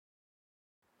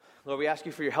Lord, we ask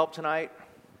you for your help tonight.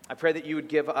 I pray that you would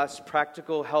give us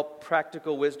practical help,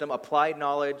 practical wisdom, applied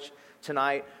knowledge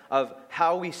tonight of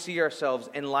how we see ourselves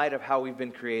in light of how we've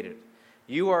been created.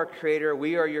 You are a creator,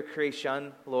 we are your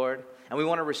creation, Lord, and we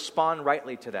want to respond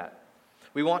rightly to that.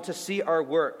 We want to see our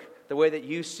work the way that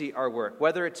you see our work,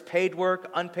 whether it's paid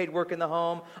work, unpaid work in the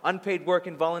home, unpaid work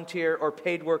in volunteer, or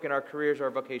paid work in our careers or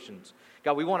our vocations.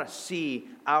 God, we want to see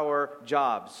our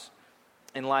jobs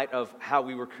in light of how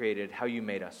we were created, how you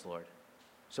made us, Lord.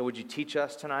 So would you teach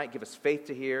us tonight, give us faith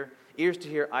to hear, ears to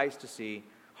hear, eyes to see,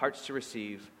 hearts to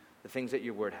receive the things that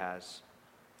your word has.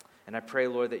 And I pray,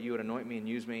 Lord, that you would anoint me and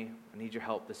use me. I need your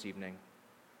help this evening.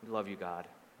 We love you, God.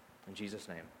 In Jesus'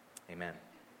 name, amen.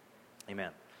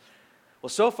 Amen. Well,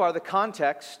 so far, the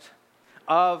context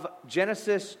of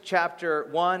Genesis chapter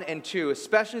 1 and 2,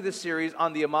 especially this series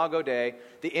on the Imago Dei,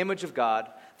 the image of God,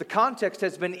 the context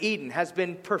has been Eden, has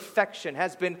been perfection,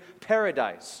 has been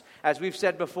paradise. As we've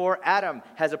said before, Adam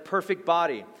has a perfect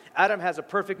body. Adam has a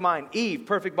perfect mind. Eve,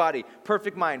 perfect body,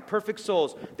 perfect mind, perfect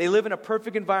souls. They live in a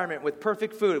perfect environment with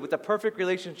perfect food, with a perfect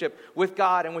relationship with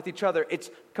God and with each other. It's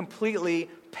completely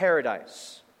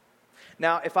paradise.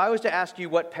 Now, if I was to ask you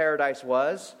what paradise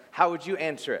was, how would you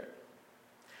answer it?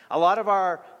 A lot of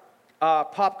our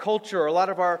pop culture, a lot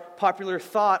of our popular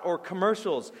thought or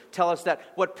commercials tell us that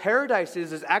what paradise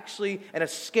is actually an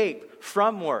escape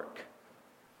from work.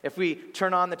 If we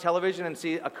turn on the television and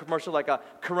see a commercial like a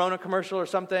Corona commercial or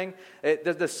something,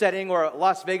 the setting, or a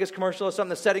Las Vegas commercial or something,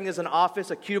 the setting is an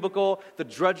office, a cubicle, the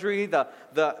drudgery,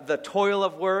 the toil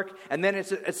of work, and then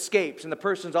it escapes, and the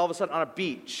person's all of a sudden on a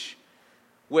beach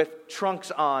with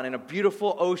trunks on and a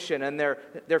beautiful ocean, and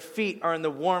their feet are in the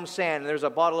warm sand, and there's a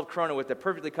bottle of Corona with a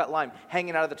perfectly cut lime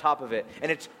hanging out of the top of it, and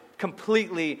it's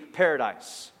completely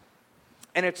paradise.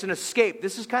 And it's an escape.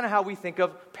 This is kind of how we think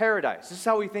of paradise. This is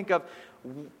how we think of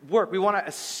work. We want to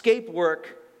escape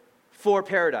work for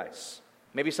paradise.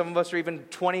 Maybe some of us are even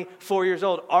 24 years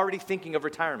old, already thinking of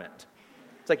retirement.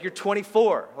 It's like you're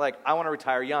 24, like, I want to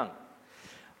retire young.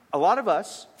 A lot of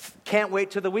us can't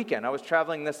wait till the weekend. I was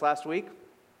traveling this last week,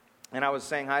 and I was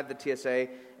saying hi to the TSA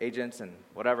agents and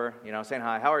whatever, saying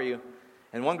hi, how are you?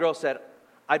 And one girl said,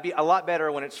 I'd be a lot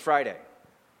better when it's Friday.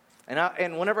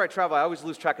 And whenever I travel, I always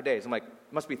lose track of days. I'm like,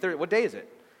 it must be Thursday. What day is it?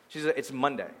 She said, it's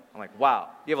Monday. I'm like, wow,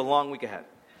 you have a long week ahead.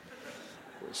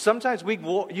 Sometimes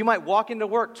you might walk into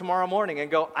work tomorrow morning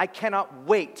and go, I cannot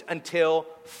wait until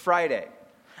Friday.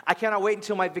 I cannot wait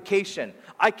until my vacation.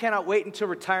 I cannot wait until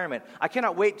retirement. I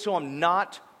cannot wait until I'm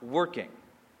not working.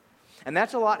 And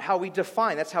that's a lot how we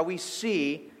define, that's how we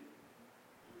see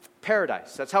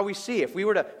paradise. That's how we see. If we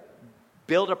were to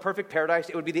build a perfect paradise,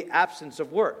 it would be the absence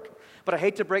of work. But I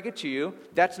hate to break it to you,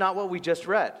 that's not what we just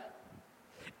read.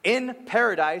 In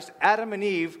paradise, Adam and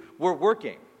Eve were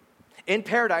working. In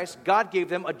paradise, God gave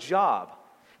them a job.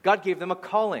 God gave them a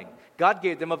calling. God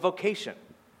gave them a vocation.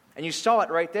 And you saw it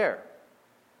right there.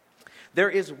 There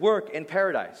is work in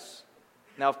paradise.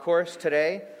 Now, of course,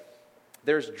 today,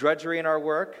 there's drudgery in our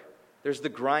work. There's the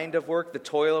grind of work, the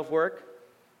toil of work.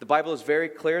 The Bible is very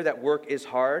clear that work is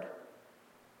hard.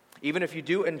 Even if you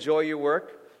do enjoy your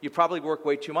work, you probably work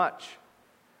way too much.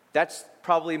 That's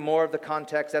probably more of the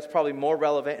context. That's probably more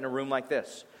relevant in a room like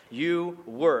this. You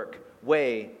work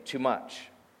way too much.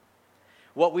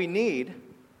 What we need,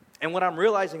 and what I'm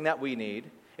realizing that we need,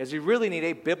 is we really need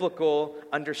a biblical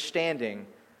understanding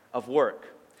of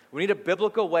work. We need a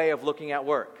biblical way of looking at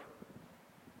work.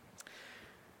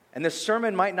 And this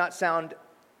sermon might not sound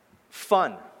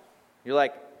fun. You're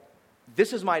like,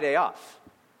 this is my day off.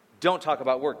 Don't talk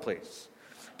about work, please.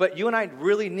 But you and I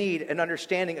really need an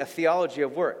understanding, a theology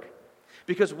of work.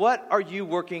 Because what are you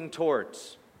working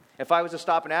towards? If I was to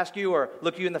stop and ask you or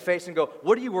look you in the face and go,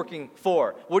 what are you working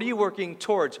for? What are you working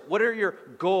towards? What are your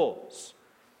goals?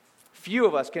 Few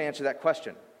of us can answer that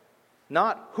question.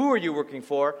 Not who are you working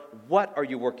for, what are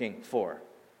you working for?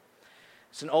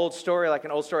 It's an old story, like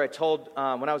an old story I told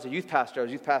when I was a youth pastor. I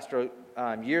was a youth pastor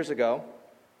years ago.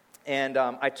 And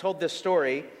I told this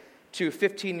story to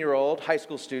 15-year-old high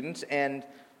school students, and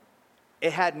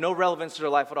it had no relevance to their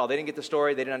life at all. They didn't get the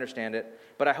story. They didn't understand it.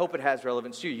 But I hope it has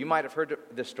relevance to you. You might have heard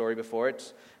this story before.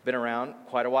 It's been around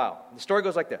quite a while. The story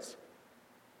goes like this.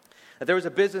 That there was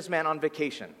a businessman on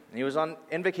vacation. And he was on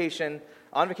vacation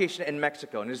in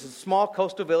Mexico. And there's a small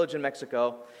coastal village in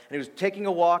Mexico. And he was taking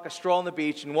a walk, a stroll on the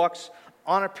beach, and walks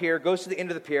on a pier, goes to the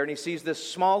end of the pier, and he sees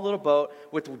this small little boat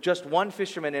with just one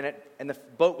fisherman in it, and the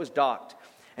boat was docked.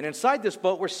 And inside this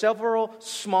boat were several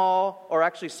small, or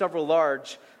actually several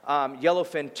large,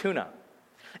 yellowfin tuna.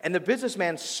 And the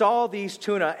businessman saw these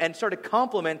tuna and started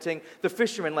complimenting the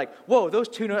fisherman like, whoa, those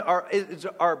tuna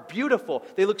are beautiful.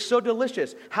 They look so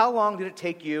delicious. How long did it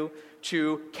take you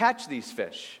to catch these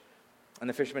fish? And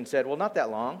the fisherman said, well, not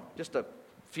that long, just a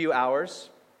few hours.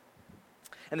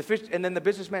 And then the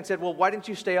businessman said, well, why didn't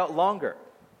you stay out longer?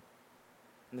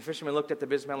 And the fisherman looked at the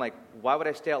businessman like, why would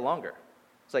I stay out longer?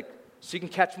 It's like, so you can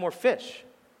catch more fish.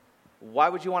 Why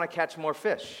would you want to catch more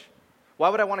fish? Why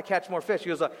would I want to catch more fish? He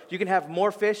goes, you can have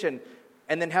more fish and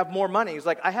then have more money. He's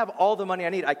like, I have all the money I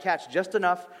need. I catch just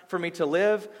enough for me to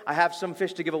live. I have some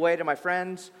fish to give away to my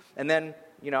friends. And then,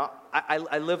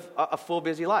 I live a full,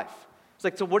 busy life. It's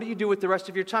like, so what do you do with the rest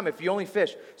of your time? If you only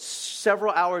fish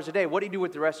several hours a day, what do you do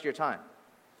with the rest of your time?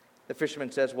 The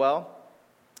fisherman says, well,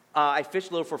 I fish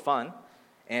a little for fun.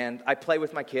 And I play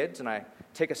with my kids, and I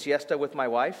take a siesta with my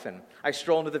wife, and I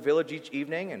stroll into the village each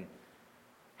evening and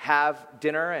have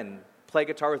dinner and play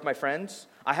guitar with my friends.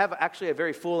 I have actually a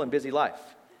very full and busy life.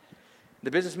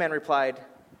 The businessman replied,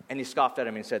 and he scoffed at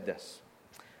him and said this,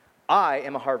 I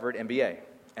am a Harvard MBA,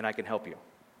 and I can help you.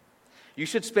 You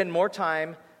should spend more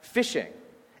time fishing,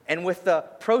 and with the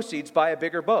proceeds, buy a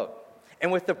bigger boat.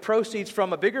 And with the proceeds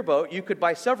from a bigger boat, you could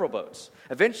buy several boats.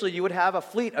 Eventually, you would have a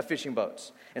fleet of fishing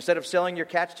boats. Instead of selling your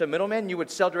catch to a middleman, you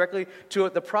would sell directly to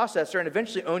the processor and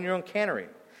eventually own your own cannery.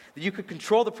 You could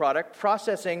control the product,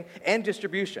 processing, and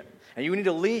distribution. And you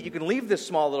can leave this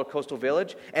small little coastal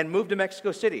village and move to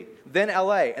Mexico City, then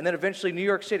LA, and then eventually New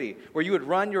York City, where you would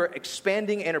run your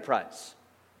expanding enterprise.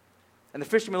 And the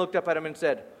fisherman looked up at him and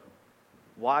said,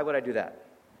 why would I do that?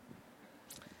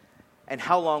 And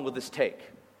how long will this take?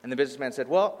 And the businessman said,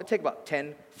 well, it'll take about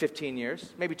 10, 15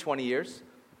 years, maybe 20 years.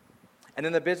 And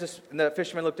then the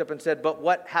fisherman looked up and said, but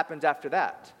what happens after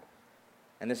that?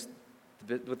 And this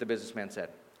is what the businessman said.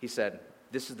 He said,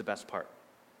 this is the best part.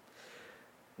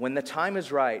 When the time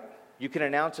is right, you can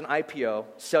announce an IPO,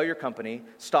 sell your company,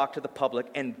 stock to the public,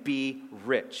 and be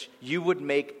rich. You would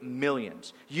make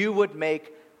millions. You would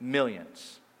make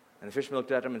millions. And the fisherman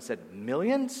looked at him and said,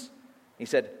 millions? He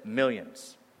said,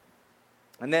 millions.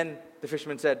 And then the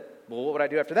fisherman said, well, what would I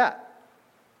do after that?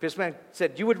 The fisherman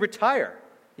said, you would retire.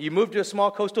 You move to a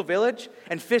small coastal village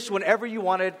and fish whenever you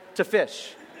wanted to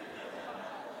fish.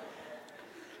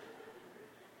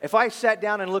 If I sat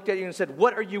down and looked at you and said,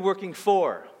 what are you working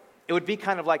for? It would be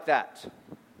kind of like that.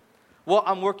 Well,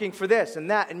 I'm working for this and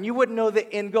that, and you wouldn't know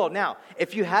the end goal. Now,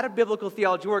 if you had a biblical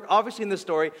theology work, obviously in this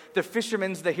story, the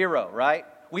fisherman's the hero, right?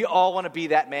 We all want to be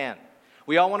that man.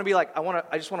 We all want to be like,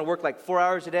 I just want to work like 4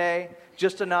 hours a day,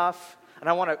 just enough, and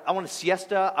I want a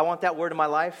siesta. I want that word in my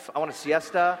life. I want a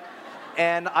siesta.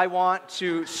 And I want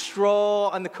to stroll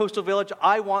on the coastal village.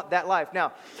 I want that life.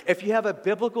 Now, if you have a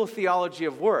biblical theology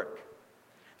of work,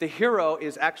 the hero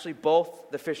is actually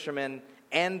both the fisherman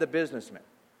and the businessman.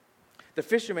 The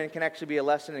fisherman can actually be a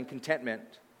lesson in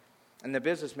contentment, and the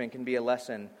businessman can be a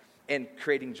lesson in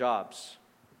creating jobs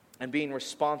and being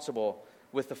responsible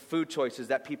with the food choices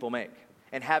that people make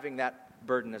and having that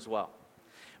burden as well.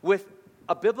 With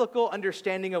a biblical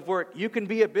understanding of work, you can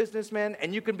be a businessman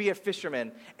and you can be a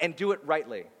fisherman and do it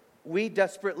rightly. We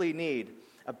desperately need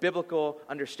a biblical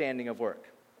understanding of work.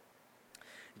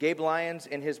 Gabe Lyons,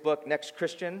 in his book, Next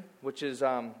Christian, which is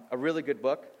a really good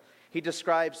book, he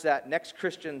describes that next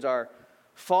Christians are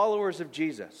followers of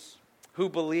Jesus who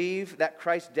believe that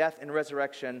Christ's death and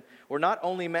resurrection were not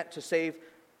only meant to save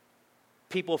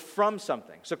people from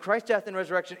something. So Christ's death and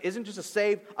resurrection isn't just to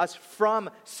save us from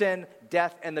sin,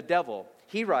 death, and the devil.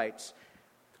 He writes,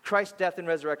 Christ's death and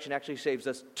resurrection actually saves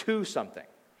us to something.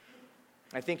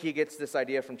 I think he gets this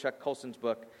idea from Chuck Colson's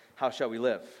book, How Shall We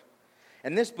Live?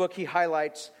 In this book, he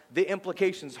highlights the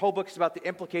implications. The whole book is about the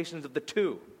implications of the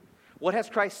to. What has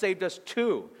Christ saved us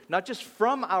to? Not just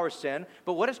from our sin,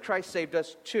 but what has Christ saved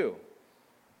us to?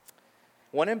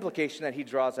 One implication that he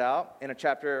draws out in a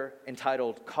chapter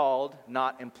entitled Called,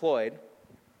 Not Employed,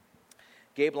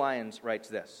 Gabe Lyons writes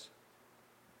this.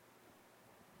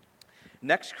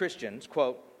 Next Christians,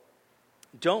 quote,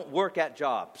 don't work at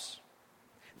jobs.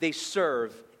 They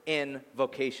serve in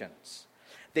vocations.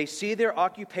 They see their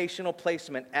occupational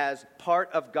placement as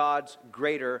part of God's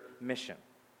greater mission.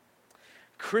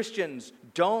 Christians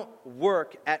don't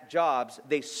work at jobs.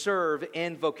 They serve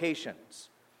in vocations.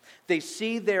 They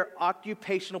see their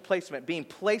occupational placement being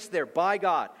placed there by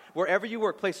God. Wherever you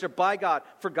work, placed there by God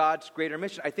for God's greater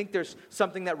mission. I think there's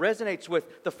something that resonates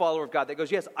with the follower of God that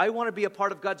goes, yes, I want to be a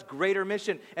part of God's greater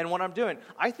mission and what I'm doing.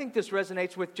 I think this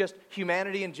resonates with just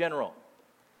humanity in general.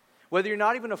 Whether you're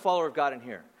not even a follower of God in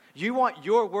here, you want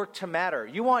your work to matter.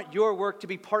 You want your work to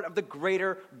be part of the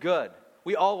greater good.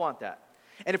 We all want that.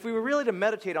 And if we were really to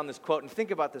meditate on this quote and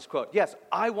think about this quote, yes,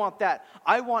 I want that.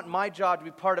 I want my job to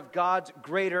be part of God's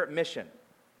greater mission.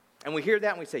 And we hear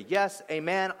that and we say, yes,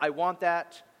 amen, I want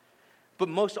that. But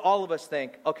most all of us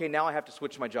think, okay, now I have to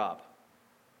switch my job.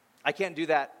 I can't do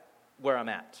that where I'm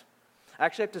at. I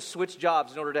actually have to switch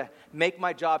jobs in order to make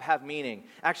my job have meaning.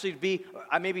 Actually,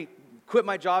 I maybe quit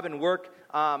my job and work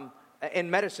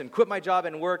in medicine, quit my job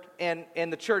and work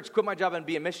in the church, quit my job and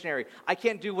be a missionary. I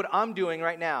can't do what I'm doing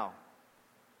right now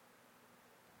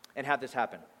and have this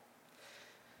happen.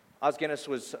 Os Guinness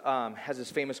has this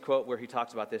famous quote where he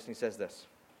talks about this, and he says this: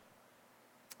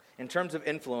 in terms of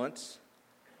influence,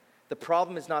 the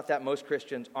problem is not that most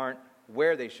Christians aren't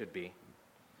where they should be,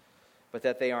 but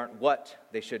that they aren't what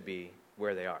they should be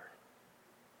where they are.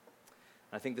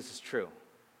 And I think this is true.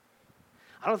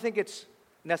 I don't think it's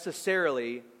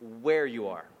necessarily where you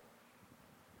are.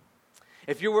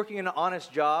 If you're working an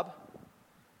honest job,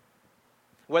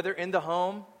 whether in the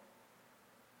home,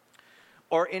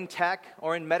 or in tech,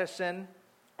 or in medicine,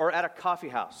 or at a coffee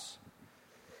house,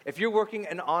 if you're working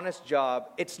an honest job,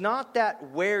 it's not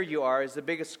that where you are is the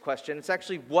biggest question, it's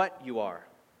actually what you are.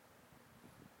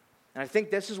 And I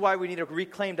think this is why we need a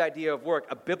reclaimed idea of work,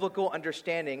 a biblical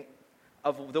understanding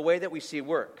of the way that we see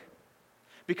work.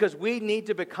 Because we need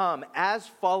to become, as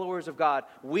followers of God,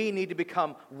 we need to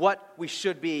become what we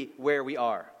should be where we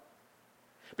are.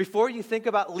 Before you think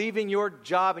about leaving your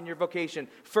job and your vocation,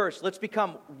 first, let's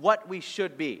become what we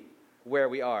should be where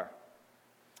we are.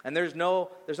 And there's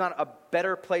not a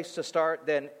better place to start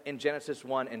than in Genesis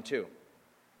 1 and 2.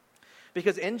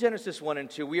 Because in Genesis 1 and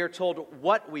 2, we are told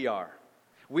what we are.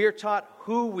 We are taught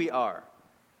who we are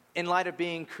in light of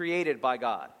being created by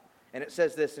God. And it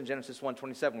says this in Genesis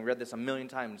 1:27. We read this a million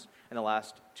times in the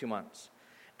last 2 months.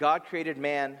 God created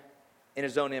man in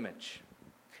his own image.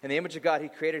 In the image of God, he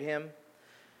created him.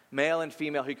 Male and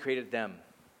female, he created them.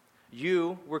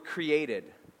 You were created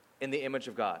in the image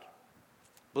of God.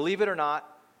 Believe it or not,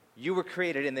 you were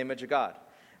created in the image of God.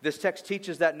 This text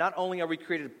teaches that not only are we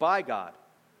created by God,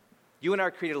 you and I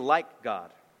are created like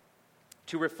God,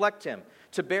 to reflect him,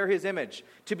 to bear his image.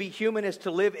 To be human is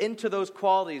to live into those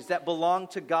qualities that belong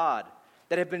to God,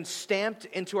 that have been stamped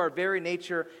into our very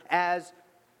nature as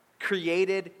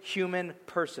created human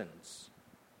persons.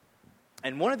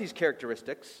 And one of these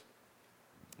characteristics,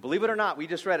 believe it or not, we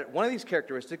just read it, one of these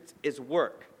characteristics is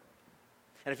work.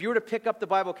 And if you were to pick up the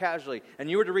Bible casually and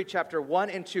you were to read chapter 1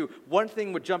 and 2, one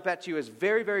thing would jump at you as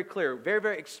very, very clear, very,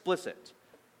 very explicit.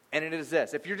 And it is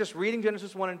this: if you're just reading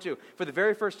Genesis 1 and 2 for the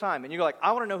very first time, and you're like,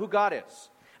 I want to know who God is,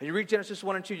 and you read Genesis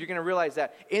 1 and 2, you're going to realize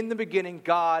that in the beginning,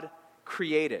 God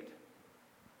created.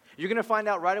 You're going to find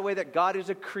out right away that God is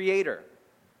a creator.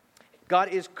 God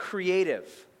is creative.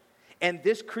 And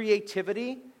this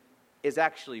creativity is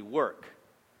actually work.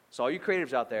 So all you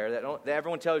creatives out there, that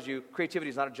everyone tells you creativity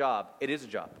is not a job, it is a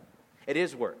job. It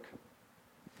is work.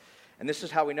 And this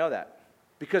is how we know that.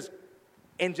 Because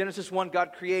in Genesis 1,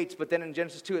 God creates, but then in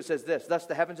Genesis 2, it says this: thus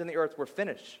the heavens and the earth were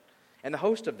finished, and the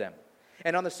host of them.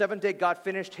 And on the seventh day, God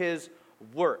finished his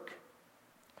work.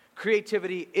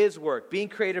 Creativity is work. Being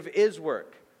creative is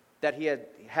work that he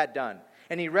had done.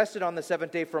 And he rested on the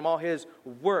seventh day from all his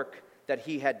work that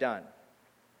he had done.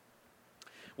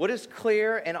 What is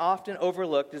clear and often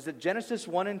overlooked is that Genesis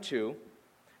 1 and 2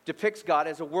 depicts God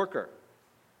as a worker.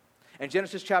 In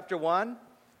Genesis chapter 1,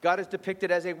 God is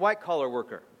depicted as a white-collar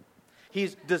worker.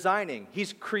 He's designing,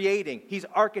 he's creating, he's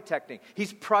architecting,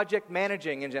 he's project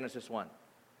managing in Genesis 1.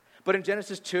 But in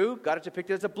Genesis 2, God is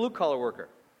depicted as a blue-collar worker.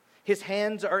 His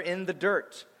hands are in the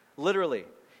dirt, literally.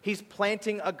 He's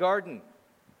planting a garden.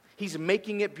 He's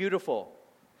making it beautiful.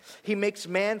 He makes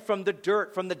man from the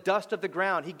dirt, from the dust of the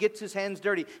ground. He gets his hands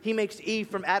dirty. He makes Eve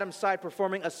from Adam's side,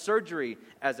 performing a surgery,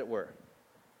 as it were.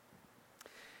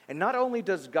 And not only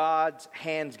does God's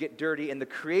hands get dirty in the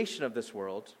creation of this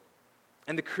world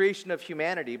and the creation of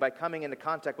humanity by coming into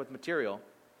contact with material,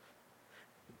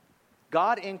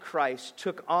 God in Christ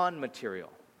took on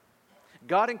material.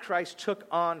 God in Christ took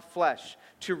on flesh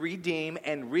to redeem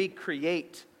and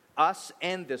recreate us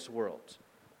and this world.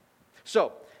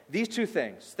 So, these two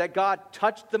things, that God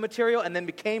touched the material and then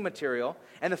became material,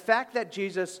 and the fact that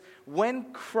Jesus,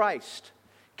 when Christ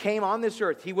came on this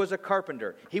earth, he was a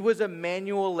carpenter, he was a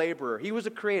manual laborer, he was a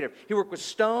creative, he worked with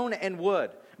stone and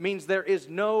wood, means there is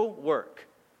no work.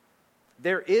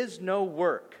 There is no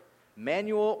work,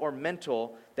 manual or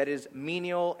mental, that is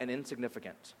menial and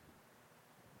insignificant.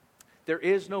 There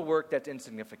is no work that's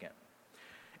insignificant.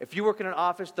 If you work in an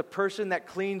office, the person that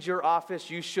cleans your office,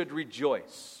 you should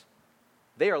rejoice.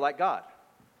 They are like God.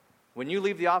 When you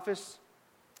leave the office,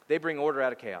 they bring order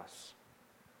out of chaos.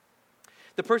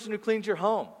 The person who cleans your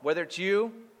home, whether it's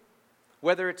you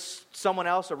Whether it's someone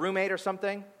else, a roommate or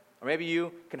something, or maybe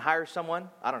you can hire someone,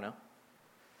 I don't know.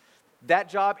 That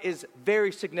job is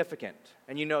very significant,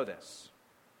 and you know this.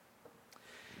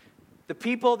 The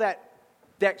people that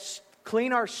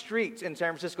clean our streets in San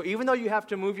Francisco, even though you have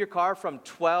to move your car from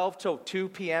 12 till 2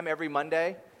 p.m. every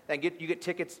Monday, and you get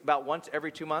tickets about once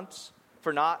every 2 months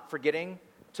for not forgetting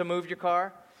to move your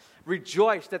car,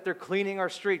 rejoice that they're cleaning our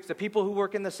streets. The people who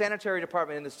work in the sanitary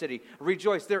department in the city,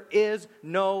 rejoice. There is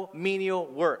no menial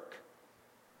work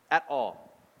at all.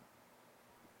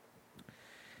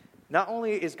 Not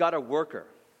only is God a worker,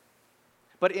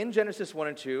 but in Genesis 1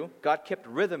 and 2, God kept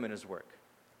rhythm in his work.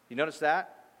 You notice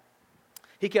that?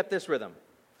 He kept this rhythm,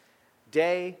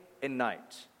 day and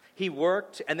night. He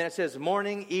worked, and then it says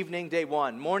morning, evening, day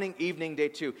 1, morning, evening, day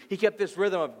 2. He kept this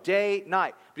rhythm of day,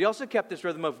 night. But he also kept this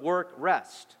rhythm of work,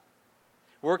 rest.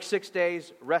 Work 6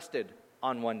 days, rested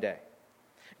on 1 day.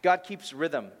 God keeps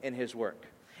rhythm in his work.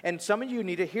 And some of you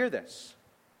need to hear this.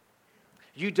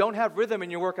 You don't have rhythm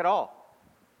in your work at all.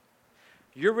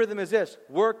 Your rhythm is this: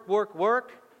 work, work,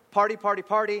 work, party, party,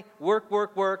 party, work,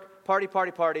 work, work, party,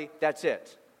 party, party. That's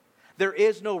it. There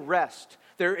is no rest.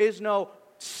 There is no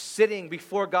sitting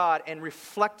before God and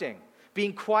reflecting,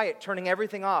 being quiet, turning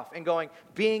everything off and going,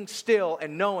 being still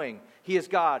and knowing he is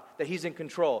God, that he's in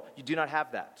control. You do not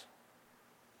have that.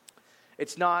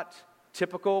 It's not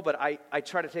typical, but I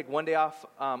try to take 1 day off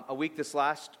a week. This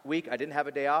last week, I didn't have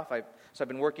a day off. So I've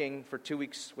been working for 2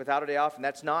 weeks without a day off, and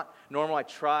that's not normal. I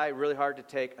try really hard to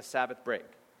take a Sabbath break.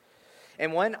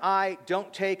 And when I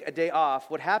don't take a day off,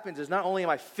 what happens is not only am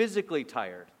I physically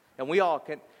tired, and we all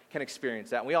can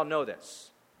experience that, and we all know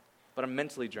this, but I'm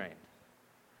mentally drained.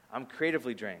 I'm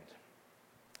creatively drained.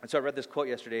 And so I read this quote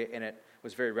yesterday, and it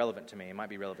was very relevant to me. It might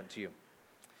be relevant to you.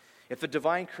 If the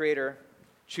divine creator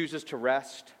chooses to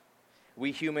rest,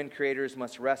 we human creators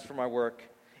must rest from our work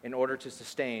in order to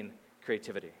sustain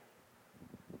creativity.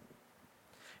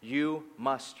 You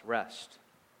must rest.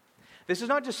 This is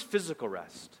not just physical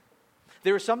rest.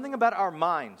 There is something about our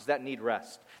minds that need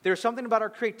rest. There is something about our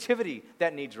creativity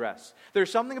that needs rest.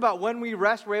 There's something about when we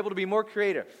rest, we're able to be more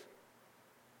creative.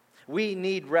 We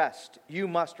need rest. You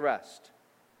must rest.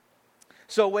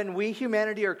 So when we,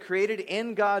 humanity, are created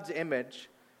in God's image,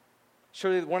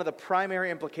 surely one of the primary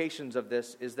implications of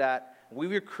this is that we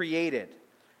were created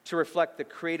to reflect the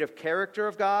creative character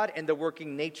of God and the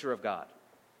working nature of God.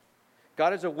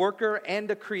 God is a worker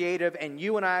and a creative, and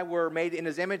you and I were made in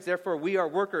his image, therefore we are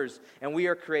workers and we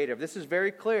are creative. This is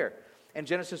very clear in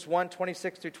Genesis 1,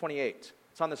 26 through 28.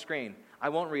 It's on the screen. I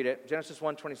won't read it. Genesis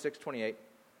 1, 26, 28.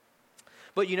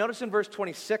 But you notice in verse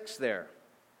 26 there,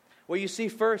 what you see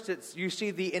first, you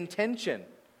see the intention.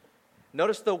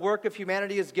 Notice the work of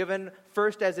humanity is given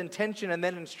first as intention and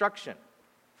then instruction.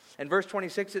 In verse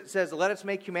 26 it says, let us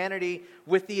make humanity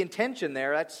with the intention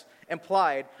there, that's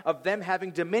implied, of them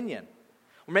having dominion.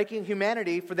 We're making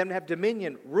humanity for them to have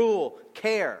dominion, rule,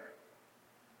 care.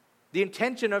 The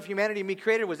intention of humanity being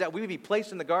created was that we would be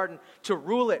placed in the garden to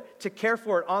rule it, to care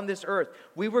for it on this earth.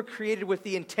 We were created with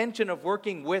the intention of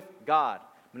working with God.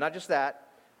 But not just that.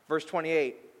 Verse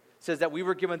 28 says that we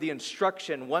were given the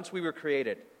instruction once we were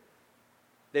created.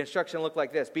 The instruction looked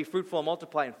like this: be fruitful and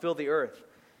multiply and fill the earth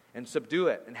and subdue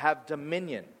it and have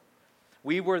dominion.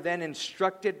 We were then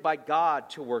instructed by God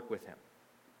to work with him.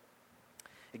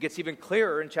 It gets even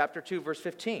clearer in chapter 2, verse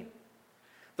 15.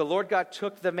 The Lord God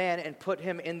took the man and put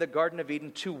him in the Garden of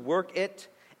Eden to work it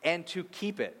and to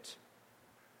keep it.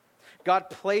 God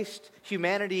placed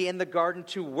humanity in the garden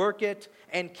to work it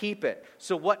and keep it.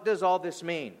 So what does all this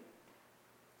mean?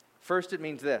 First, it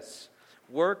means this: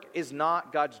 work is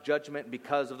not God's judgment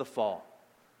because of the fall.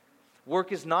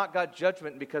 Work is not God's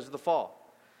judgment because of the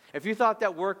fall. If you thought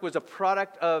that work was a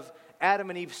product of Adam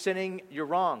and Eve sinning, you're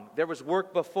wrong. There was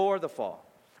work before the fall.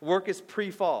 Work is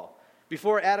pre-fall.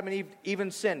 Before Adam and Eve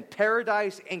even sinned,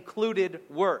 paradise included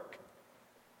work.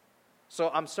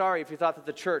 So I'm sorry if you thought that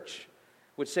the church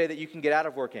would say that you can get out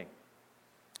of working,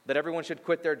 that everyone should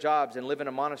quit their jobs and live in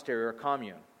a monastery or a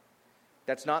commune.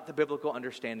 That's not the biblical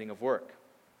understanding of work.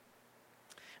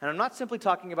 And I'm not simply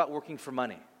talking about working for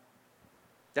money.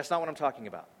 That's not what I'm talking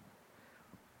about.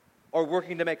 Or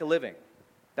working to make a living.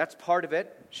 That's part of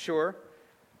it, sure.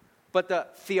 But the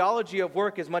theology of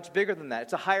work is much bigger than that.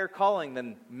 It's a higher calling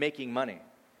than making money.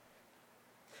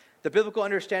 The biblical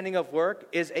understanding of work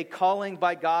is a calling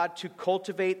by God to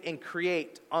cultivate and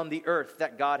create on the earth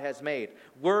that God has made.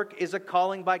 Work is a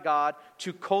calling by God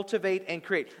to cultivate and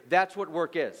create. That's what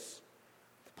work is.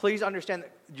 Please understand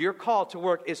that your call to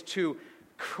work is to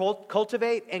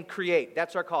cultivate and create.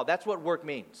 That's our call. That's what work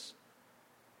means.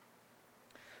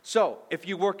 So, if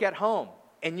you work at home,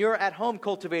 and you're at home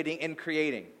cultivating and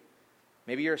creating,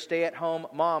 Maybe you're a stay-at-home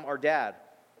mom or dad.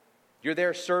 You're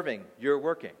there serving, you're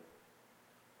working.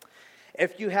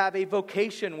 If you have a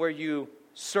vocation where you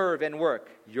serve and work,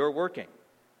 you're working.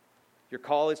 Your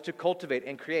call is to cultivate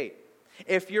and create.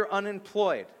 If you're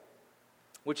unemployed,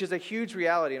 which is a huge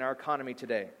reality in our economy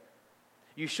today,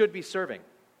 you should be serving.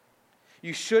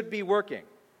 You should be working.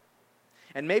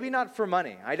 And maybe not for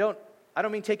money. I don't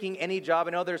mean taking any job.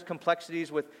 I know there's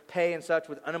complexities with pay and such,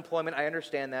 with unemployment. I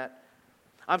understand that.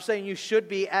 I'm saying you should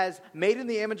be, as made in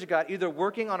the image of God, either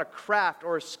working on a craft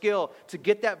or a skill to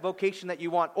get that vocation that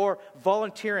you want, or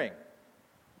volunteering.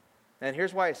 And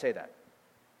here's why I say that.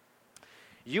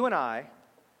 You and I,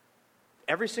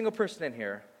 every single person in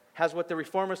here, has what the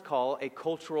Reformers call a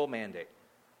cultural mandate.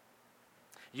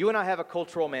 You and I have a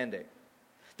cultural mandate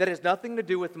that has nothing to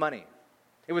do with money.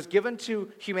 It was given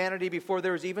to humanity before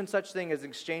there was even such thing as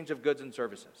exchange of goods and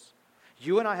services.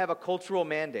 You and I have a cultural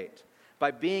mandate by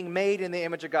being made in the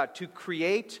image of God to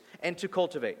create and to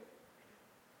cultivate.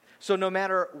 So no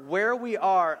matter where we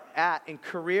are at in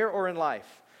career or in life,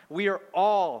 we are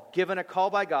all given a call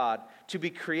by God to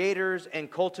be creators and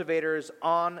cultivators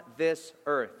on this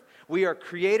earth. We are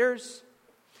creators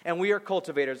and we are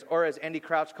cultivators, or as Andy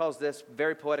Crouch calls this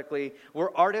very poetically,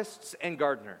 we're artists and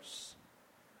gardeners.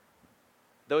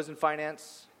 Those in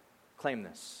finance, claim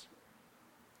this.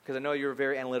 Because I know you're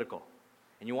very analytical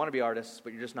and you want to be artists,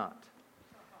 but you're just not.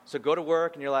 So go to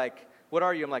work and you're like, what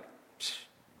are you? I'm like,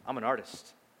 I'm an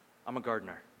artist. I'm a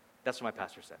gardener. That's what my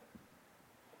pastor said.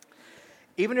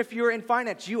 Even if you're in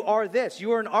finance, you are this.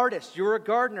 You are an artist. You're a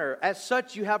gardener. As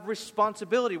such, you have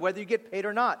responsibility, whether you get paid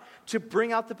or not, to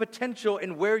bring out the potential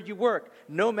in where you work,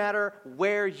 no matter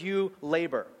where you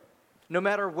labor, no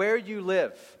matter where you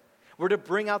live. We're to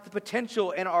bring out the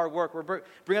potential in our work. We're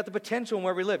bring out the potential in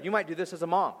where we live. You might do this as a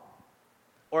mom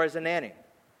or as a nanny,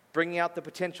 bringing out the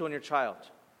potential in your child.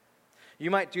 You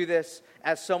might do this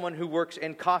as someone who works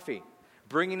in coffee,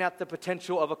 bringing out the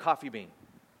potential of a coffee bean.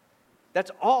 That's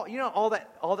all, all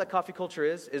that coffee culture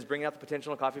is bringing out the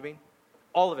potential in a coffee bean.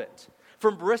 All of it.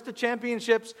 From barista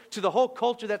championships to the whole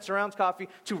culture that surrounds coffee,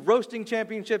 to roasting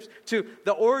championships, to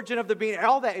the origin of the bean,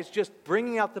 all that is just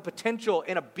bringing out the potential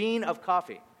in a bean of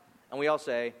coffee. And we all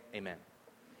say, amen.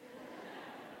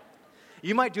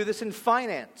 You might do this in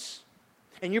finance.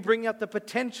 And you bring out the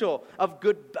potential of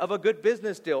a good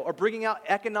business deal, or bringing out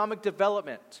economic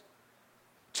development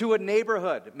to a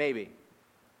neighborhood, maybe.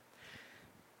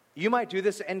 You might do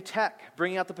this in tech,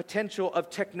 bringing out the potential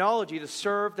of technology to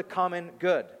serve the common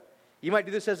good. You might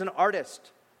do this as an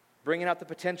artist, bringing out the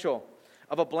potential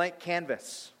of a blank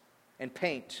canvas and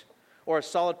paint, or a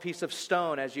solid piece of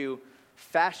stone as you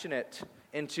fashion it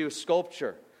into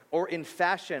sculpture, or in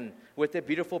fashion with a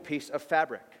beautiful piece of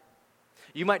fabric.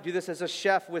 You might do this as a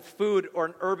chef with food, or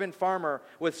an urban farmer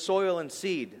with soil and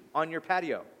seed on your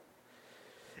patio.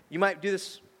 You might do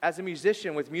this as a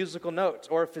musician with musical notes,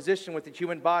 or a physician with the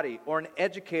human body, or an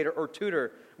educator or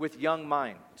tutor with young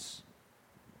minds.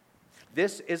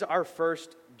 This is our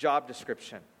first job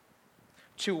description: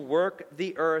 to work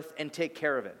the earth and take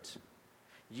care of it.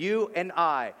 You and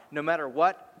I, no matter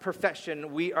what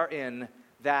profession we are in,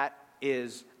 that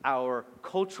is our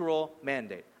cultural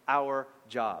mandate, our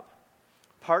job.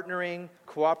 Partnering,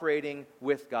 cooperating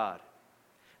with God.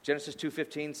 Genesis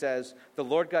 2:15 says, the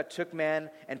Lord God took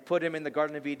man and put him in the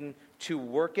Garden of Eden to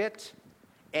work it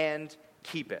and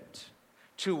keep it.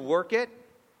 To work it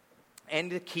and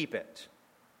to keep it.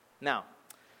 Now,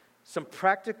 some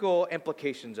practical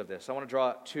implications of this. I want to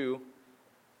draw two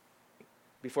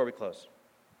before we close.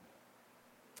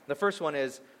 The first one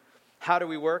is, how do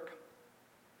we work?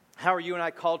 How are you and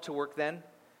I called to work then?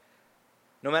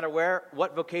 No matter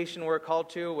what vocation we're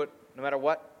called to, no matter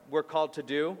what we're called to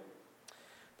do,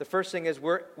 the first thing is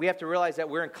we have to realize that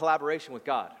we're in collaboration with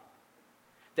God.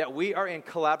 That we are in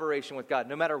collaboration with God.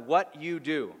 No matter what you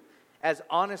do, as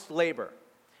honest labor,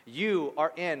 you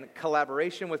are in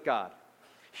collaboration with God.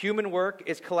 Human work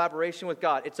is collaboration with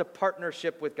God. It's a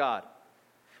partnership with God.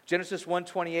 Genesis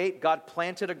 1:28, God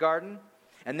planted a garden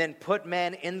and then put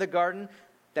man in the garden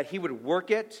that he would work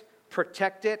it,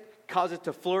 protect it, cause it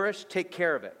to flourish, take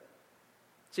care of it.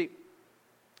 See,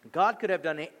 God could have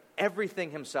done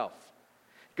everything himself.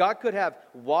 God could have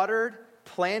watered,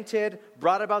 planted,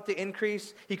 brought about the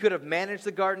increase. He could have managed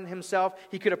the garden himself.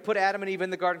 He could have put Adam and Eve in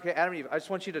the garden. Adam and Eve, I just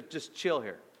want you to just chill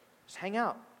here. Just hang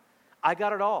out. I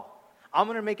got it all. I'm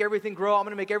going to make everything grow. I'm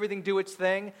going to make everything do its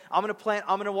thing. I'm going to plant.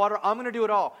 I'm going to water. I'm going to do it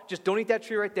all. Just don't eat that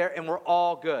tree right there and we're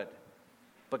all good.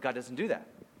 But God doesn't do that.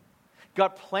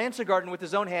 God plants a garden with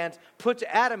his own hands, puts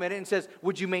Adam in it and says,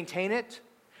 would you maintain it?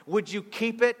 Would you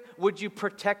keep it? Would you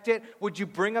protect it? Would you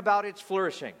bring about its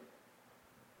flourishing?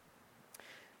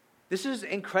 This is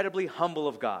incredibly humble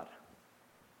of God.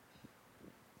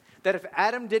 That if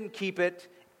Adam didn't keep it,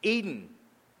 Eden,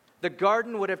 the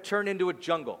garden would have turned into a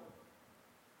jungle.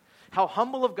 How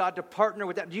humble of God to partner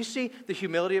with that. Do you see the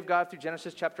humility of God through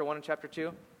Genesis chapter 1 and chapter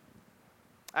 2?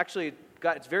 Actually,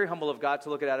 God, it's very humble of God to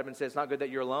look at Adam and say, it's not good that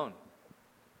you're alone.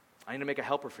 I need to make a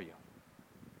helper for you.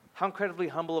 How incredibly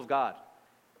humble of God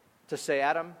to say,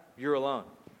 Adam, you're alone.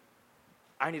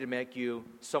 I need to make you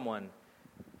someone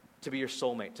to be your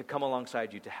soulmate, to come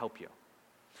alongside you, to help you.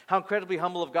 How incredibly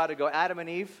humble of God to go, Adam and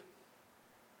Eve,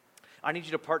 I need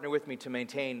you to partner with me to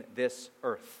maintain this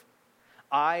earth.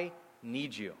 I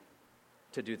need you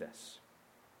to do this.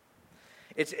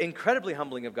 It's incredibly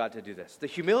humbling of God to do this. The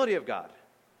humility of God.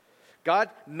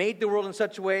 God made the world in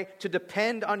such a way to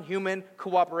depend on human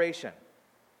cooperation.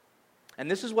 And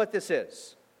this is what this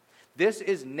is. This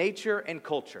is nature and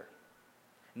culture.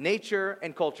 Nature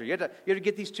and culture. You have to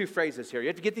get these two phrases here. You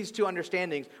have to get these two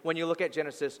understandings when you look at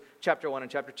Genesis chapter 1 and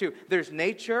chapter 2. There's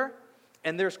nature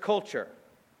and there's culture.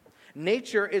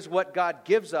 Nature is what God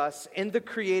gives us in the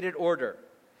created order.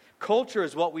 Culture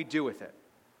is what we do with it.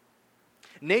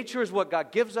 Nature is what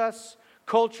God gives us.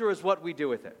 Culture is what we do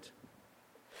with it.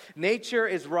 Nature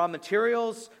is raw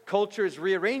materials. Culture is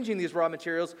rearranging these raw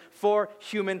materials for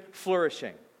human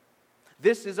flourishing.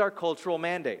 This is our cultural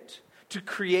mandate, to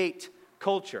create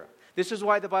culture. This is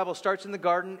why the Bible starts in the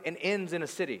garden and ends in a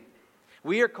city.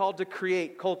 We are called to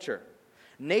create culture.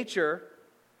 Nature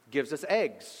gives us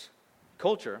eggs.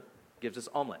 Culture gives us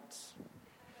omelets.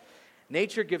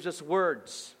 Nature gives us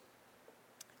words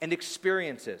and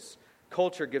experiences.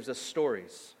 Culture gives us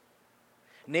stories.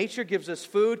 Nature gives us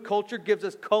food. Culture gives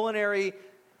us culinary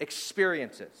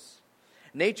experiences.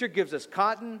 Nature gives us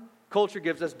cotton. Culture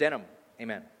gives us denim.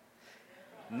 Amen.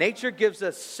 Nature gives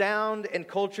us sound, and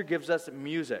culture gives us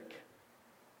music.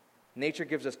 Nature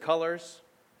gives us colors,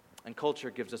 and culture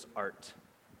gives us art.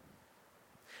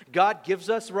 God gives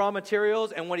us raw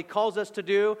materials, and what He calls us to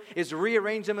do is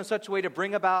rearrange them in such a way to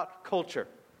bring about culture,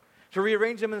 to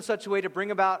rearrange them in such a way to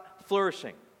bring about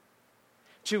flourishing,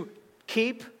 to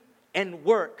keep and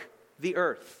work the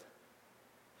earth.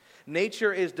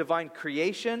 Nature is divine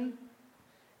creation.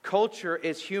 Culture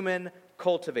is human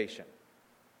cultivation.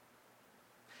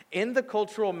 In the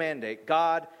cultural mandate,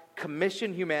 God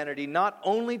commissioned humanity not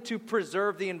only to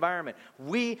preserve the environment.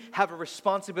 We have a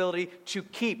responsibility to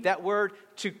keep. That word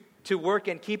to work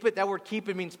and keep it, that word keep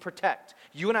it means protect.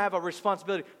 You and I have a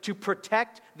responsibility to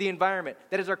protect the environment.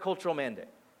 That is our cultural mandate.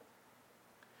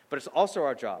 But it's also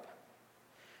our job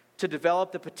to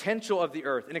develop the potential of the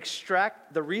earth and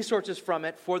extract the resources from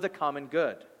it for the common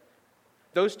good.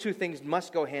 Those two things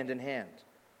must go hand in hand.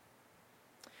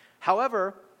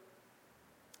 However,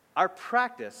 our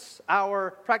practice,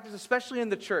 especially in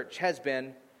the church, has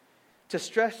been to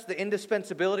stress the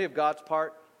indispensability of God's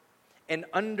part and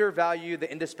undervalue the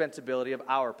indispensability of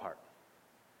our part.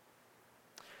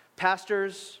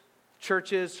 Pastors,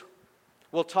 churches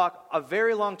will talk a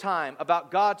very long time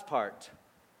about God's part,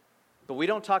 but we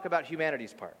don't talk about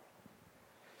humanity's part.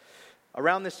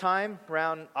 Around this time,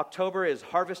 around October, is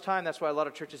harvest time. That's why a lot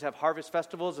of churches have harvest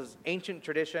festivals. It's ancient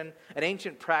tradition, an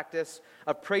ancient practice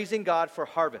of praising God for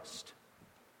harvest,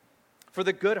 for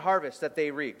the good harvest that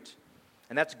they reaped.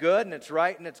 And that's good, and it's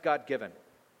right, and it's God-given.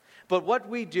 But what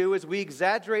we do is we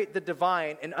exaggerate the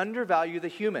divine and undervalue the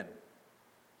human.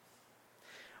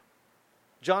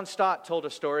 John Stott told a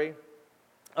story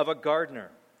of a gardener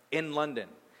in London.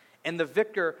 And the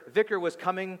vicar was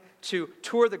coming to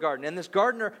tour the garden. And this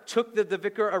gardener took the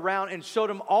vicar around and showed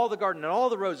him all the garden and all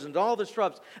the roses and all the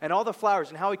shrubs and all the flowers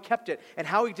and how he kept it and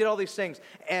how he did all these things.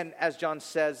 And as John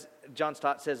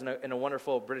Stott says in a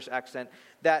wonderful British accent,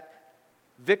 that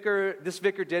this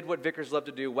vicar did what vicars love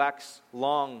to do, wax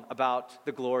long about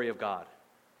the glory of God.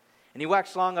 And he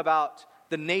waxed long about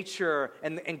the nature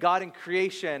and God in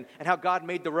creation and how God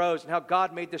made the rose and how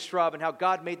God made the shrub and how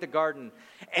God made the garden.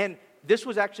 And this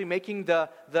was actually making the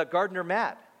gardener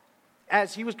mad.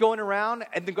 As he was going around,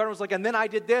 and the gardener was like, and then I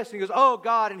did this. And he goes, oh,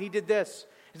 God, and he did this.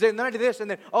 He said, and then I did this,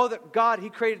 and then, God, he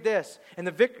created this. And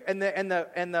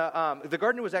the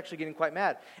gardener was actually getting quite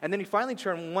mad. And then he finally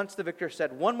turned, once the vicar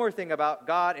said one more thing about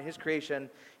God and his creation,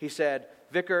 he said,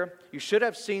 Vicar, you should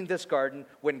have seen this garden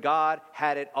when God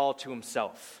had it all to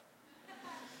himself.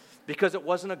 Because it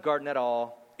wasn't a garden at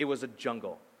all. It was a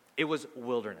jungle. It was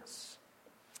wilderness.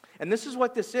 And this is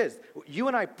what this is. You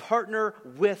and I partner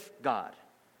with God.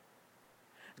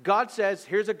 God says,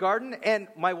 here's a garden, and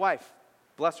my wife,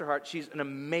 bless her heart, she's an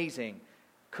amazing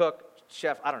cook,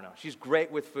 chef, I don't know. She's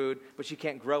great with food, but she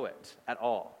can't grow it at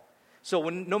all. So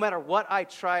no matter what I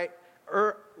try,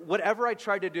 or whatever I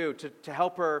try to do to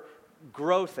help her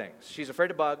grow things, she's afraid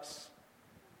of bugs.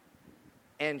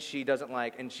 and she doesn't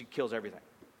like, and she kills everything.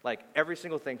 Like every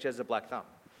single thing, she has a black thumb.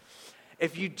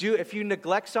 If you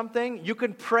neglect something, you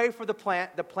can pray for the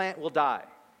plant will die.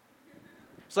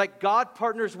 It's like God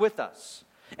partners with us.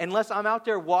 Unless I'm out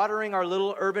there watering our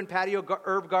little urban patio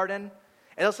herb garden,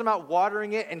 unless I'm out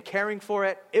watering it and caring for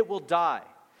it, it will die.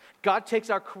 God takes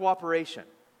our cooperation.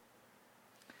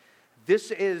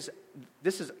 This is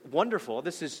wonderful.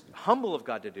 This is humble of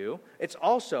God to do. It's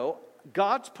also,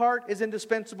 God's part is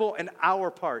indispensable and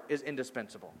our part is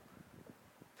indispensable.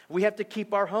 We have to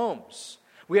keep our homes.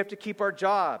 We have to keep our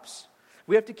jobs.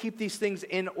 We have to keep these things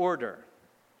in order.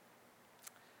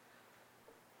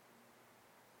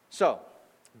 So,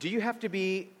 do you have to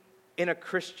be in a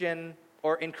Christian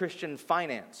or in Christian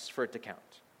finance for it to count?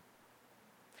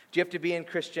 Do you have to be in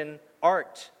Christian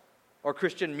art or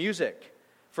Christian music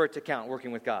for it to count,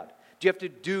 working with God? Do you have to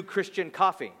do Christian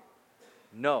coffee?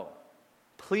 No.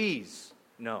 Please,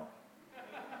 no.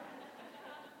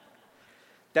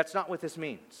 That's not what this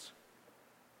means.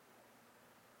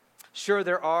 Sure,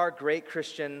 there are great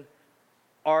Christian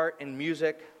art and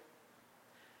music,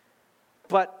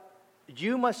 but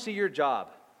you must see your job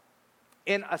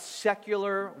in a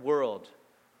secular world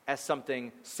as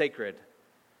something sacred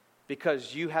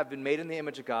because you have been made in the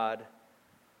image of God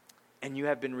and you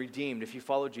have been redeemed, if you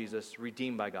follow Jesus,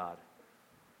 redeemed by God.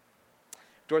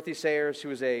 Dorothy Sayers, who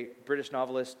was a British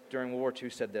novelist during World War II,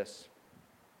 said this: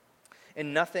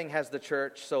 "In nothing has the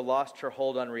church so lost her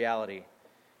hold on reality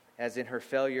as in her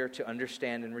failure to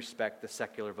understand and respect the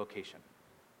secular vocation.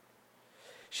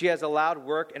 She has allowed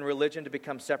work and religion to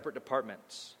become separate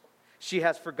departments. She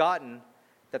has forgotten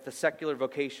that the secular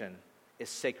vocation is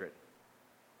sacred."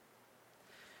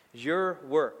 Your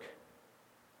work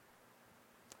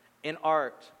in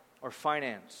art or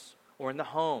finance or in the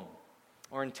home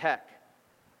or in tech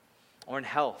or in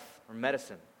health or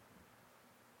medicine,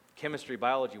 chemistry,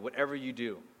 biology, whatever you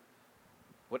do,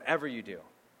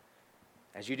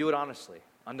 as you do it honestly,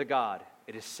 unto God,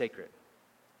 it is sacred.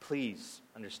 Please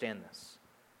understand this.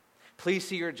 Please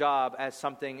see your job as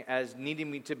something as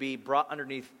needing to be brought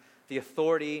underneath the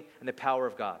authority and the power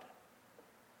of God.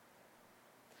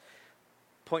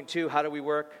 Point 2, how do we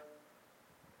work?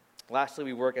 Lastly,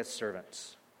 we work as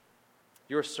servants.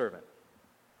 You're a servant.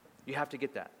 You have to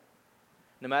get that.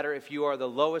 No matter if you are the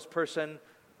lowest person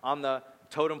on the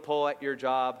totem pole at your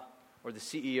job or the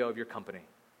CEO of your company,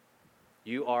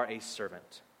 you are a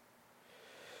servant.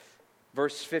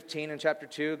 Verse 15 in chapter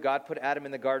 2, God put Adam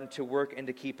in the garden to work and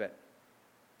to keep it.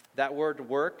 That word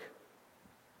work,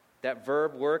 that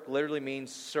verb work, literally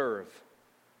means serve.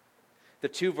 The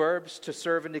two verbs, to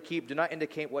serve and to keep, do not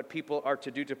indicate what people are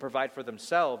to do to provide for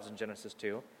themselves in Genesis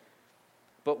 2,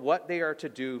 but what they are to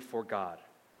do for God.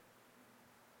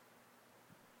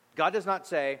 God does not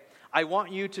say, I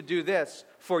want you to do this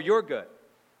for your good.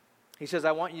 He says,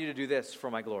 I want you to do this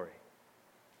for my glory.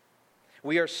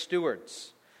 We are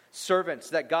stewards, servants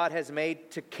that God has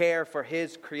made to care for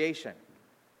His creation.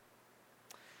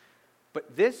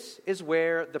 But this is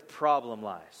where the problem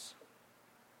lies.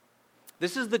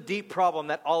 This is the deep problem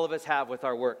that all of us have with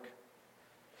our work.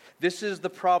 This is the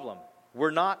problem.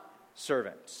 We're not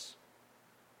servants.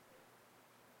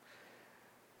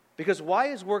 Because why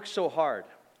is work so hard?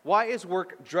 Why is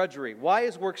work drudgery? Why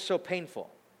is work so painful?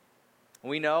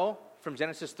 We know from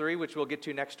Genesis 3, which we'll get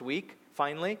to next week,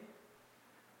 finally,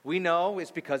 we know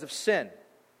it's because of sin.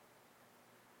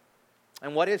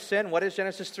 And what is sin? What is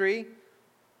Genesis 3?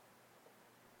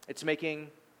 It's making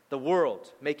the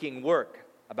world, making work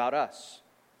about us.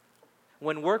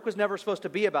 When work was never supposed to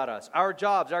be about us, our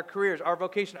jobs, our careers, our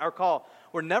vocation, our call,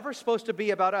 were never supposed to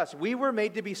be about us. We were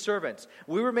made to be servants.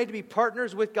 We were made to be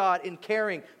partners with God in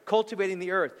caring, cultivating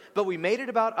the earth. But we made it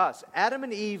about us. Adam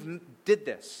and Eve did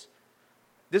this.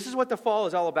 This is what the fall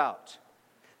is all about.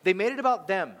 They made it about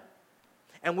them.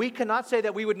 And we cannot say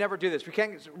that we would never do this. We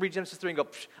can't read Genesis 3 and go,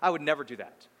 I would never do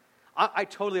that. I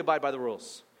totally abide by the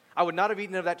rules. I would not have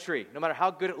eaten of that tree, no matter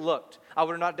how good it looked. I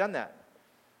would have not done that.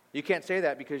 You can't say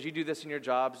that because you do this in your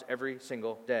jobs every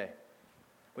single day.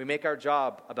 We make our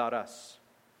job about us.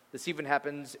 This even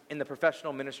happens in the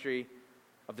professional ministry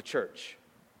of the church.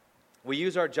 We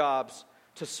use our jobs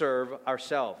to serve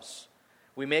ourselves.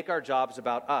 We make our jobs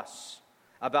about us,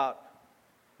 about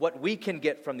what we can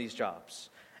get from these jobs.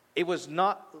 It was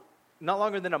not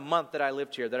longer than a month that I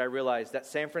lived here that I realized that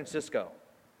San Francisco,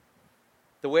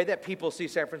 the way that people see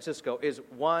San Francisco is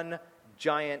one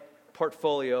giant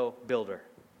portfolio builder.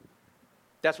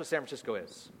 That's what San Francisco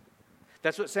is.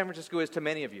 That's what San Francisco is to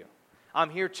many of you.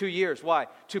 I'm here 2 years. Why?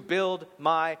 To build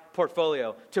my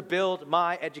portfolio, to build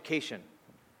my education.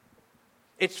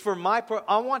 It's for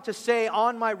I want to say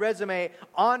on my resume,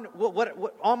 on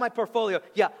my portfolio,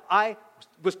 yeah, I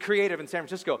was creative in San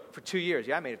Francisco for 2 years.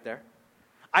 Yeah, I made it there.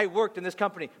 I worked in this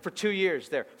company for 2 years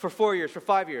there, for 4 years, for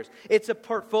 5 years. It's a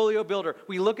portfolio builder.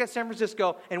 We look at San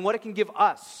Francisco and what it can give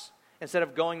us instead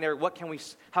of going there.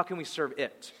 How can we serve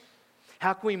it?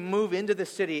 How can we move into the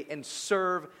city and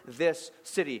serve this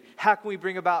city? How can we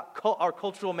bring about our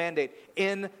cultural mandate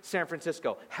in San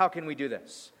Francisco? How can we do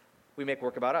this? We make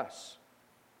work about us.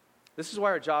 This is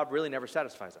why our job really never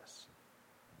satisfies us.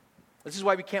 This is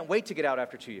why we can't wait to get out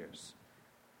after 2 years.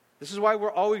 This is why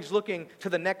we're always looking to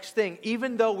the next thing,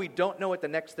 even though we don't know what the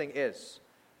next thing is.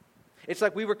 It's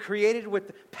like we were created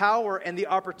with power and the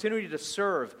opportunity to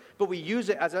serve, but we use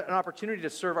it as an opportunity to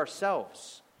serve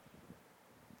ourselves.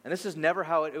 And this is never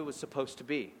how it was supposed to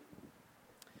be.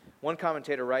 One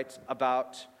commentator writes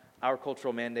about our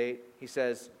cultural mandate. He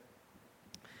says,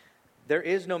 "There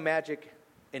is no magic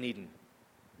in Eden.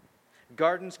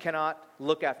 Gardens cannot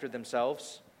look after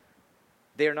themselves.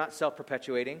 They are not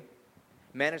self-perpetuating.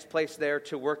 Man is placed there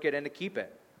to work it and to keep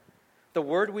it. The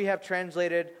word we have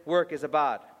translated work is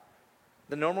abad,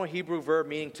 the normal Hebrew verb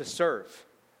meaning to serve.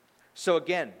 So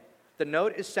again, the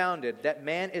note is sounded that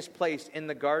man is placed in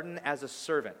the garden as a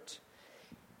servant.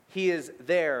 He is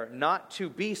there not to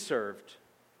be served,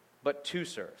 but to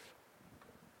serve."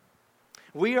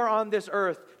 We are on this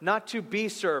earth not to be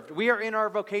served. We are in our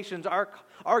vocations,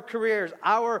 our careers,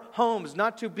 our homes,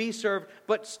 not to be served,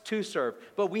 but to serve.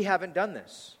 But we haven't done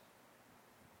this.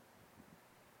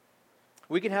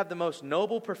 We can have the most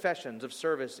noble professions of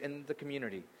service in the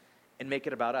community and make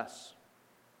it about us.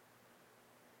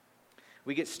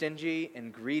 We get stingy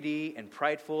and greedy and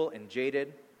prideful and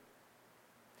jaded.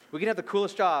 We can have the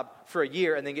coolest job for a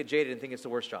year and then get jaded and think it's the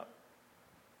worst job.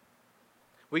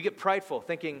 We get prideful,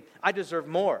 thinking, I deserve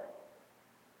more.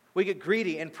 We get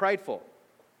greedy and prideful.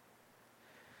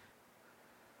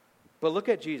 But look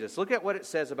at Jesus. Look at what it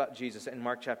says about Jesus in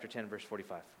Mark chapter 10, verse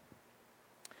 45.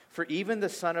 "For even the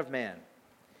Son of Man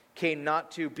came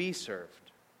not to be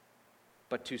served,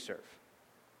 but to serve."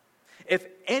 If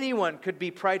anyone could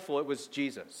be prideful, it was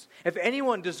Jesus. If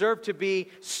anyone deserved to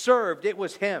be served, it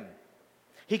was him.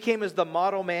 He came as the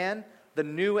model man, the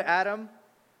new Adam,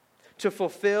 to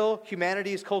fulfill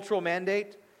humanity's cultural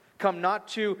mandate, come not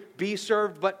to be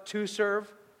served, but to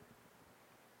serve.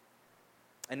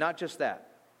 And not just that.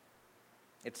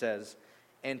 It says,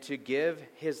 and to give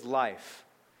his life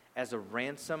as a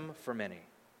ransom for many.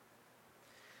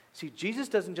 See, Jesus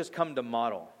doesn't just come to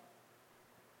model.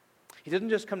 He doesn't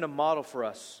just come to model for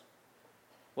us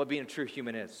what being a true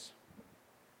human is.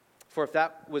 For if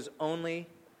that was only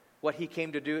what he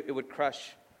came to do, it would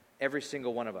crush every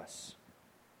single one of us.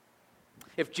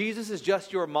 If Jesus is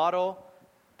just your model,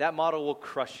 that model will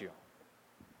crush you.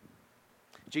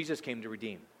 Jesus came to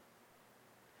redeem.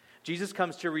 Jesus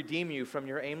comes to redeem you from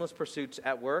your aimless pursuits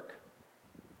at work,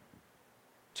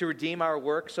 to redeem our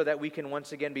work so that we can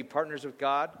once again be partners with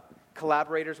God,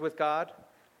 collaborators with God.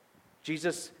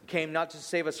 Jesus came not to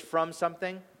save us from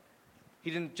something.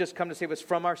 He didn't just come to save us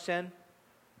from our sin.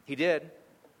 He did.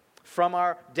 From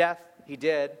our death, he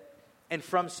did. And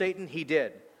from Satan, he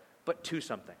did. But to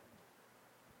something.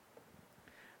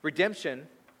 Redemption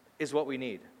is what we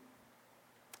need.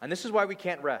 And this is why we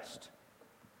can't rest.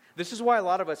 This is why a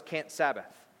lot of us can't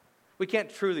Sabbath. We can't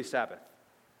truly Sabbath.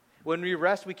 When we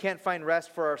rest, we can't find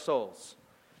rest for our souls.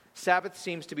 Sabbath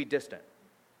seems to be distant.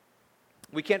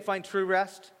 We can't find true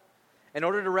rest. In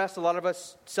order to rest, a lot of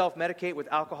us self-medicate with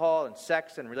alcohol and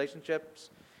sex and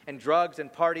relationships and drugs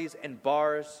and parties and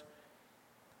bars.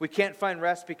 We can't find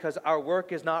rest because our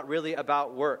work is not really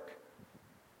about work.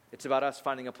 It's about us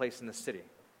finding a place in the city.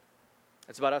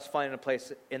 It's about us finding a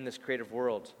place in this creative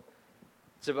world.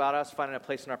 It's about us finding a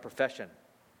place in our profession.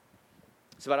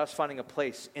 It's about us finding a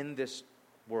place in this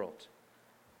world.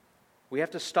 We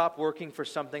have to stop working for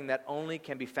something that only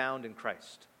can be found in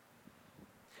Christ.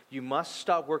 You must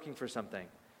stop working for something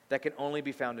that can only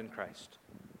be found in Christ.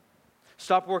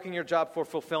 Stop working your job for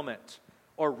fulfillment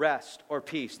or rest or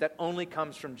peace that only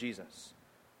comes from Jesus.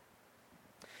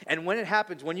 And when it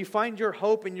happens, when you find your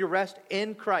hope and your rest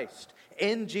in Christ,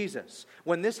 in Jesus,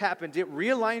 when this happens, it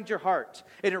realigns your heart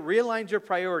and it realigns your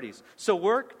priorities. So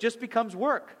work just becomes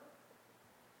work.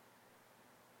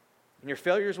 And your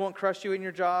failures won't crush you in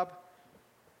your job,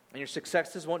 and your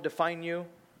successes won't define you.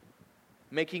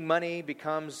 Making money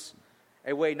becomes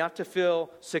a way not to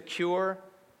feel secure,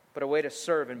 but a way to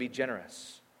serve and be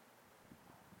generous.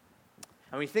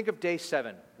 And we think of day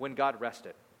 7, when God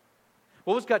rested.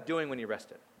 What was God doing when he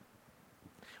rested?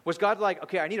 Was God like,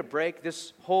 okay, I need a break.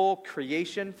 This whole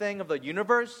creation thing of the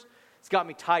universe, it's got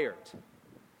me tired.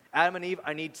 Adam and Eve,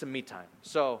 I need some me time.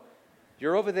 So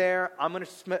you're over there. I'm going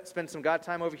to spend some God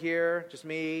time over here. Just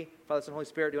me, Father, Son, Holy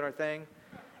Spirit doing our thing.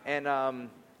 and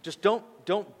just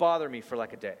don't bother me for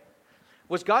like a day.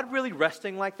 Was God really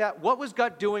resting like that? What was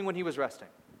God doing when he was resting?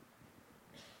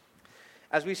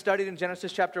 As we studied in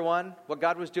Genesis chapter 1, what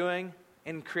God was doing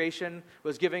in creation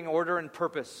was giving order and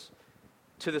purpose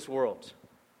to this world.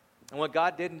 And what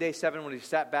God did in day 7 when he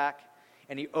sat back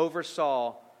and he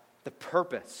oversaw the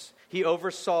purpose, he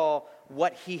oversaw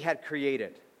what he had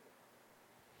created.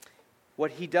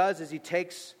 What he does is he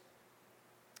takes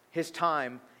his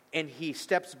time and he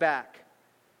steps back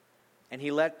and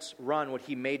he lets run what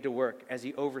he made to work as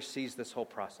he oversees this whole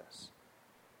process.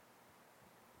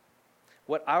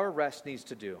 What our rest needs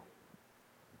to do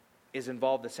is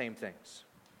involve the same things.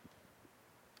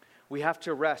 We have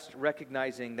to rest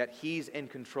recognizing that he's in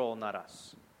control, not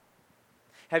us.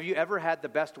 Have you ever had the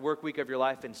best work week of your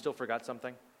life and still forgot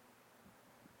something?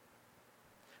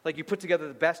 Like you put together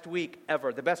the best week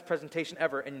ever, the best presentation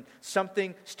ever, and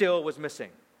something still was missing.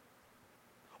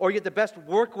 Or you had the best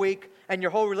work week and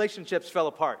your whole relationships fell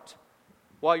apart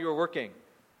while you were working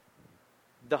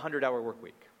the 100-hour work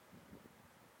week.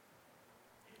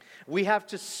 We have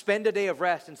to spend a day of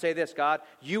rest and say this: God,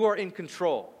 you are in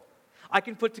control. I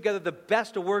can put together the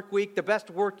best work week, the best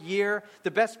work year,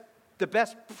 the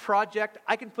best project.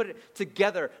 I can put it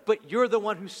together, but you're the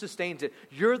one who sustains it.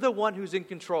 You're the one who's in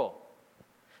control.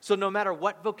 So no matter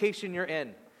what vocation you're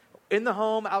in the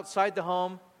home, outside the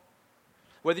home,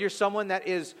 whether you're someone that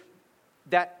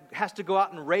has to go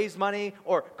out and raise money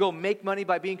or go make money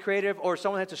by being creative, or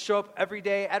someone that has to show up every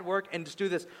day at work and just do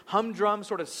this humdrum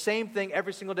sort of same thing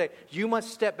every single day, you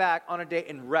must step back on a day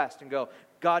and rest and go,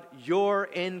 God, you're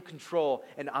in control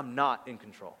and I'm not in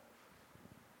control.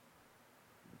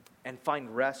 And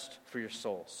find rest for your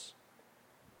souls.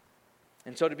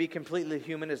 And so to be completely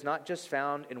human is not just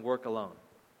found in work alone.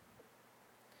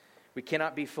 We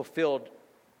cannot be fulfilled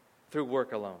through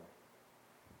work alone.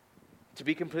 To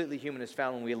be completely human is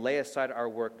found when we lay aside our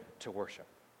work to worship.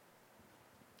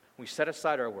 We set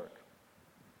aside our work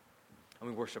and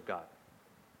we worship God.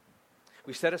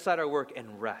 We set aside our work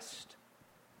and rest.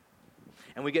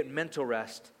 And we get mental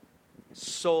rest,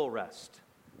 soul rest,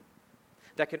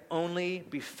 that can only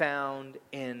be found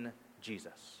in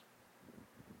Jesus.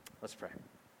 Let's pray.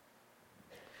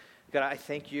 God, I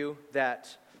thank you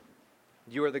that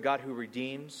you are the God who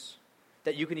redeems,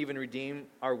 that you can even redeem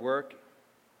our work.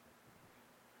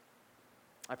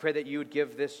 I pray that you would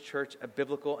give this church a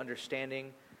biblical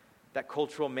understanding, that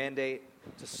cultural mandate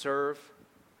to serve,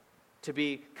 to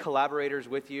be collaborators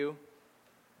with you,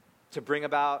 to bring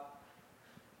about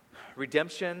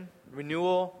redemption,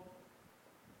 renewal,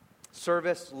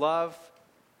 service, love,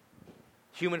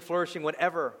 human flourishing,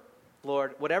 whatever,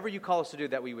 Lord, whatever you call us to do,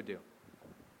 that we would do.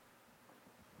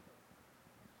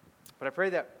 But I pray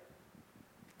that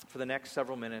for the next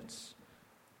several minutes,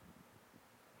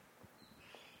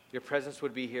 your presence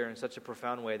would be here in such a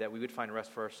profound way that we would find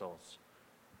rest for our souls.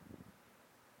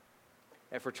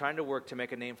 If we're trying to work to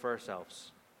make a name for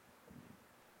ourselves,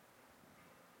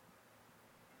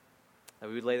 that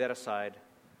we would lay that aside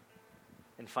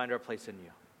and find our place in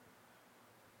you.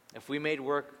 If we made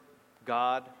work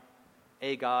God,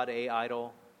 a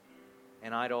idol,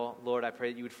 an idol, Lord, I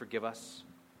pray that you would forgive us.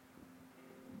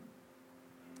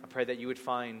 I pray that you would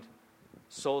find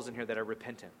souls in here that are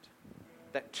repentant,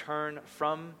 that turn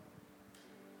from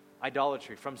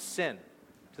idolatry, from sin,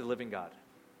 to the living God,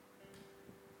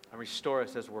 and restore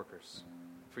us as workers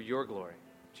for your glory.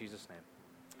 In Jesus'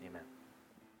 name, amen.